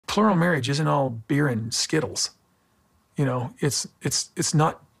plural marriage isn't all beer and Skittles. You know, it's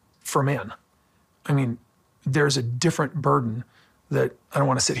not for men. I mean, there's a different burden that I don't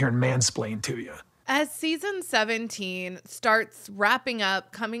want to sit here and mansplain to you. As season 17 starts wrapping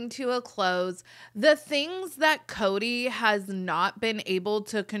up, coming to a close, the things that Kody has not been able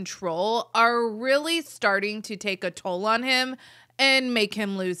to control are really starting to take a toll on him and make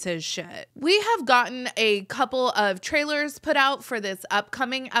him lose his shit. We have gotten a couple of trailers put out for this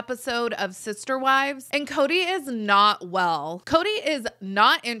upcoming episode of Sister Wives, and Kody is not well. Kody is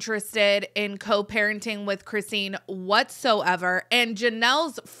not interested in co-parenting with Christine whatsoever, and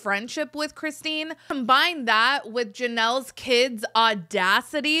Janelle's friendship with Christine, combine that with Janelle's kids'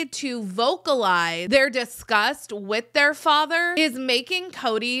 audacity to vocalize their disgust with their father, is making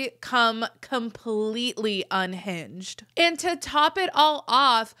Kody come completely unhinged. And to top it all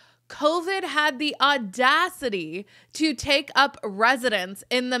off, COVID had the audacity to take up residence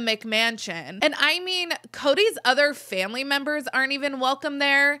in the McMansion. And I mean, Kody's other family members aren't even welcome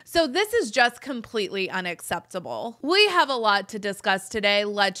there. So this is just completely unacceptable. We have a lot to discuss today.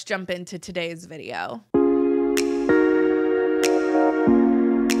 Let's jump into today's video.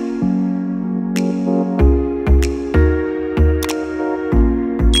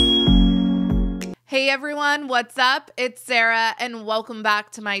 Hey everyone, what's up? It's Sarah and welcome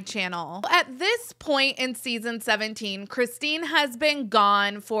back to my channel. At this point in season 17, Christine has been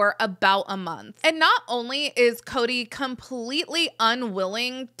gone for about a month. And not only is Kody completely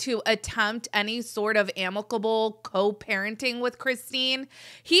unwilling to attempt any sort of amicable co-parenting with Christine,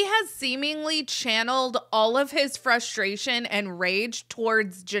 he has seemingly channeled all of his frustration and rage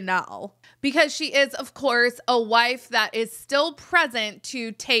towards Janelle, because she is, of course, a wife that is still present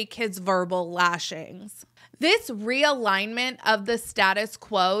to take his verbal lashing. This realignment of the status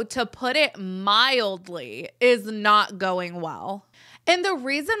quo, to put it mildly, is not going well. And the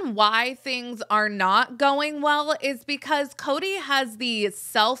reason why things are not going well is because Kody has the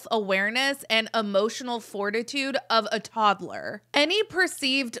self-awareness and emotional fortitude of a toddler. Any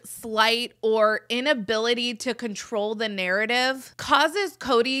perceived slight or inability to control the narrative causes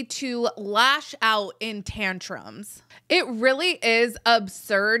Kody to lash out in tantrums. It really is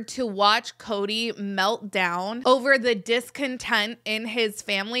absurd to watch Kody melt down over the discontent in his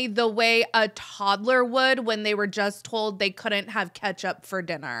family the way a toddler would when they were just told they couldn't have ketchup for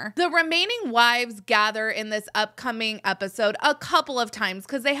dinner. The remaining wives gather in this upcoming episode a couple of times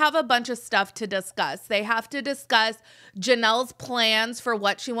because they have a bunch of stuff to discuss. They have to discuss Janelle's plans for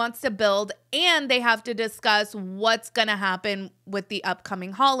what she wants to build, and they have to discuss what's gonna happen with the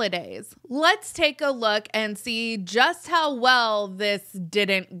upcoming holidays. Let's take a look and see just how well this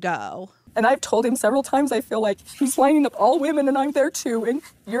didn't go. And I've told him several times, I feel like he's lining up all women and I'm there too, and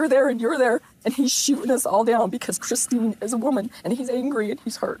you're there and you're there, and he's shooting us all down because Christine is a woman and he's angry and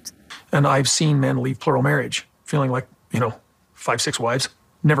he's hurt. And I've seen men leave plural marriage feeling like, 5, 6 wives,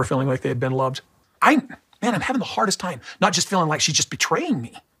 never feeling like they had been loved. I'm having the hardest time, not just feeling like she's just betraying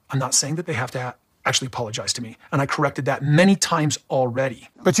me. I'm not saying that they have to actually apologize to me. And I corrected that many times already.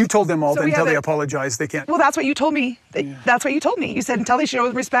 But you told them all that until they apologize, they can't. Well, that's what you told me. That's what you told me. You said until they show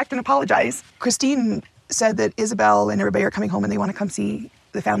respect and apologize. Christine said that Isabel and everybody are coming home and they want to come see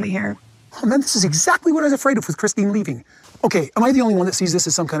the family here. Oh man, this is exactly what I was afraid of with Christine leaving. Okay, am I the only one that sees this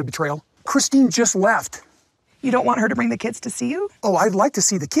as some kind of betrayal? Christine just left. You don't want her to bring the kids to see you? Oh, I'd like to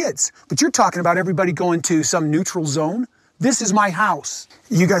see the kids. But you're talking about everybody going to some neutral zone? This is my house.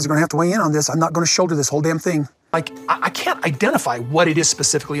 You guys are gonna have to weigh in on this. I'm not gonna shoulder this whole damn thing. Like, I can't identify what it is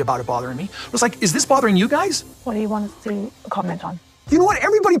specifically about it bothering me. It was like, is this bothering you guys? What do you want us to comment on? You know what?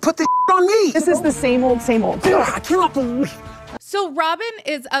 Everybody put this on me. This is the same old, same old. I cannot believe. So Robin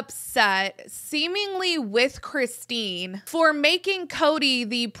is upset, seemingly with Christine, for making Kody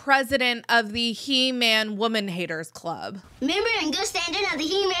the president of the He-Man Woman Haters Club. Member in good standing of the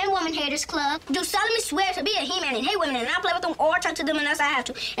He-Man Woman Haters Club, do solemnly swear to be a He-Man and hate women and not play with them or talk to them unless I have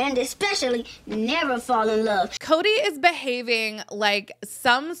to, and especially never fall in love. Kody is behaving like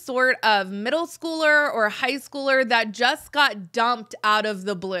some sort of middle schooler or high schooler that just got dumped out of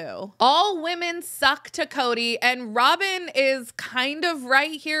the blue. All women suck to Kody, and Robin is kind of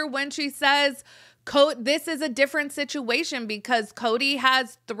right here when she says this is a different situation because Kody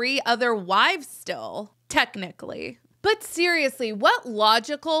has 3 other wives still, technically. But seriously, what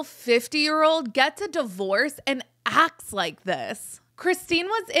logical 50-year-old gets a divorce and acts like this? Christine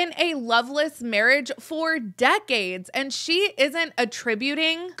was in a loveless marriage for decades, and she isn't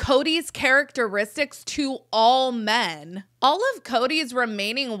attributing Kody's characteristics to all men. All of Kody's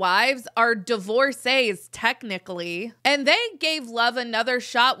remaining wives are divorcees, technically, and they gave love another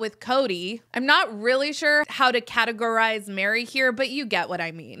shot with Kody. I'm not really sure how to categorize Mary here, but you get what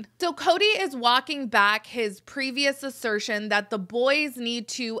I mean. So Kody is walking back his previous assertion that the boys need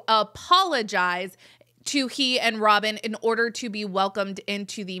to apologize to he and Robyn in order to be welcomed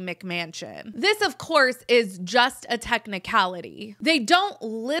into the McMansion. This, of course, is just a technicality. They don't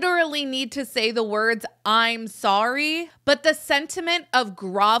literally need to say the words, "I'm sorry," but the sentiment of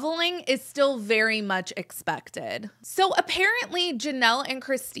groveling is still very much expected. So apparently Janelle and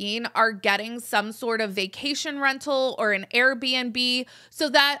Christine are getting some sort of vacation rental or an Airbnb so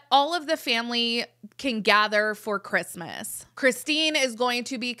that all of the family can gather for Christmas. Christine is going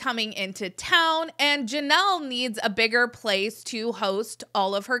to be coming into town, and Janelle needs a bigger place to host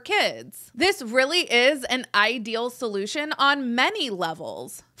all of her kids. This really is an ideal solution on many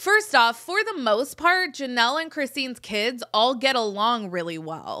levels. First off, for the most part, Janelle and Christine's kids all get along really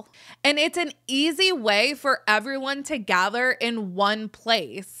well. And it's an easy way for everyone to gather in one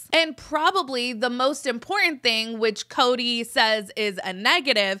place. And probably the most important thing, which Kody says is a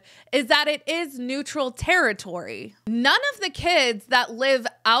negative, is that it is neutral territory. None of the kids that live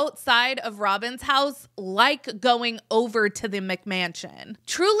outside of Robyn's house like going over to the McMansion.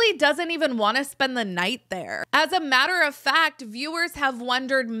 Truly doesn't even want to spend the night there. As a matter of fact, viewers have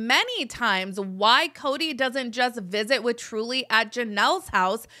wondered many times why Kody doesn't just visit with Truly at Janelle's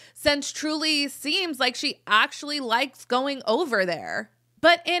house, since Truly seems like she actually likes going over there.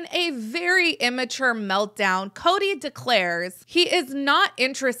 But in a very immature meltdown, Kody declares he is not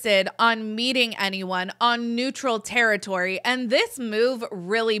interested on meeting anyone on neutral territory, and this move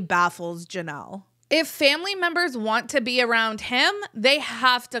really baffles Janelle. If family members want to be around him, they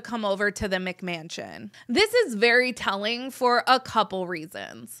have to come over to the McMansion. This is very telling for a couple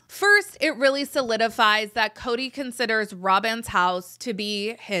reasons. First, it really solidifies that Kody considers Robyn's house to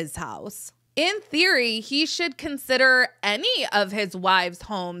be his house. In theory, he should consider any of his wives'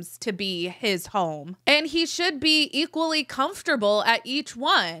 homes to be his home, and he should be equally comfortable at each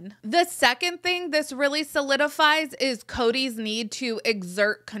one. The second thing this really solidifies is Kody's need to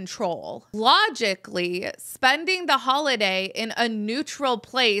exert control. Logically, spending the holiday in a neutral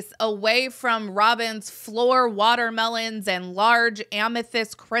place away from Robyn's floor watermelons and large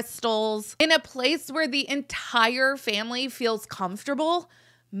amethyst crystals, in a place where the entire family feels comfortable,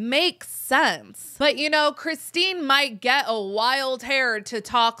 makes sense. But you know, Christine might get a wild hair to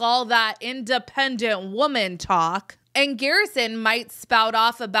talk all that independent woman talk, and Garrison might spout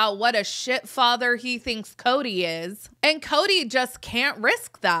off about what a shit father he thinks Kody is, and Kody just can't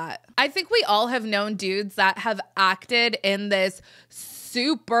risk that. I think we all have known dudes that have acted in this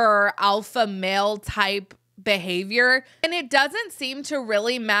super alpha male type behavior, and it doesn't seem to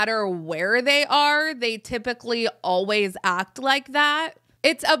really matter where they are. They typically always act like that.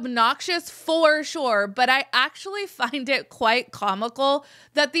 It's obnoxious for sure, but I actually find it quite comical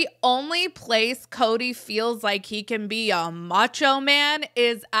that the only place Kody feels like he can be a macho man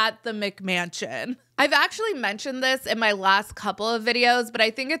is at the McMansion. I've actually mentioned this in my last couple of videos, but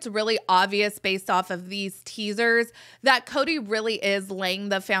I think it's really obvious based off of these teasers that Kody really is laying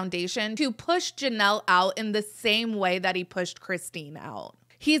the foundation to push Janelle out in the same way that he pushed Christine out.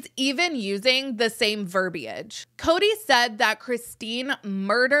 He's even using the same verbiage. Kody said that Christine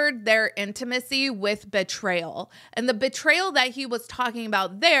murdered their intimacy with betrayal. And the betrayal that he was talking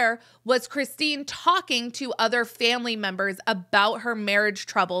about there was Christine talking to other family members about her marriage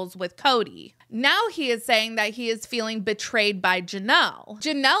troubles with Kody. Now he is saying that he is feeling betrayed by Janelle.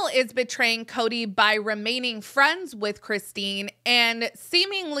 Janelle is betraying Kody by remaining friends with Christine and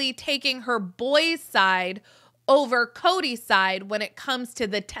seemingly taking her boy's side over Kody's side when it comes to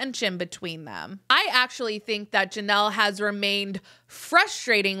the tension between them. I actually think that Janelle has remained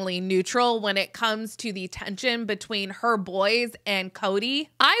frustratingly neutral when it comes to the tension between her boys and Kody.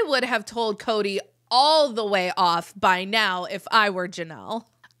 I would have told Kody all the way off by now if I were Janelle.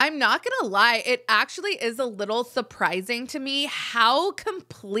 I'm not gonna lie, it actually is a little surprising to me how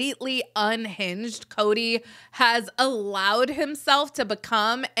completely unhinged Kody has allowed himself to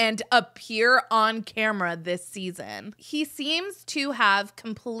become and appear on camera this season. He seems to have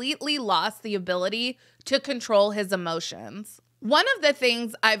completely lost the ability to control his emotions. One of the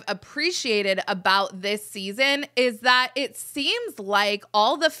things I've appreciated about this season is that it seems like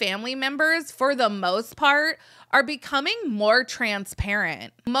all the family members, for the most part, are becoming more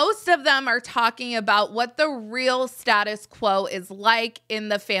transparent. Most of them are talking about what the real status quo is like in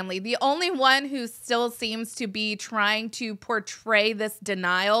the family. The only one who still seems to be trying to portray this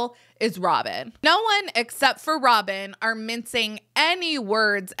denial is Robin. No one except for Robin are mincing any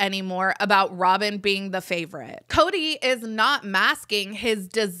words anymore about Robin being the favorite. Kody is not masking his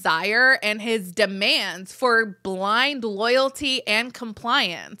desire and his demands for blind loyalty and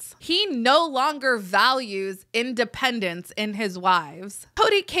compliance. He no longer values independence in his wives.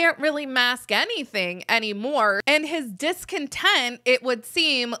 Kody can't really mask anything anymore, and his discontent, it would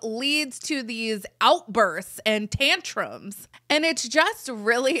seem, leads to these outbursts and tantrums. And it's just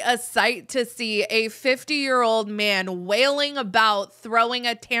really a sight to see a 50-year-old man wailing about, throwing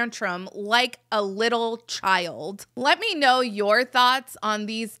a tantrum like a little child. Let me know your thoughts on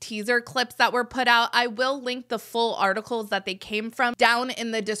these teaser clips that were put out. I will link the full articles that they came from down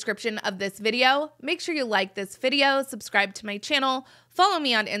in the description of this video. Make sure you like this video, subscribe to my channel, follow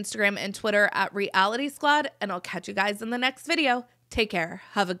me on Instagram and Twitter at realiteasquad, and I'll catch you guys in the next video. Take care.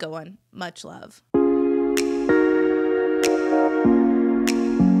 Have a good one. Much love.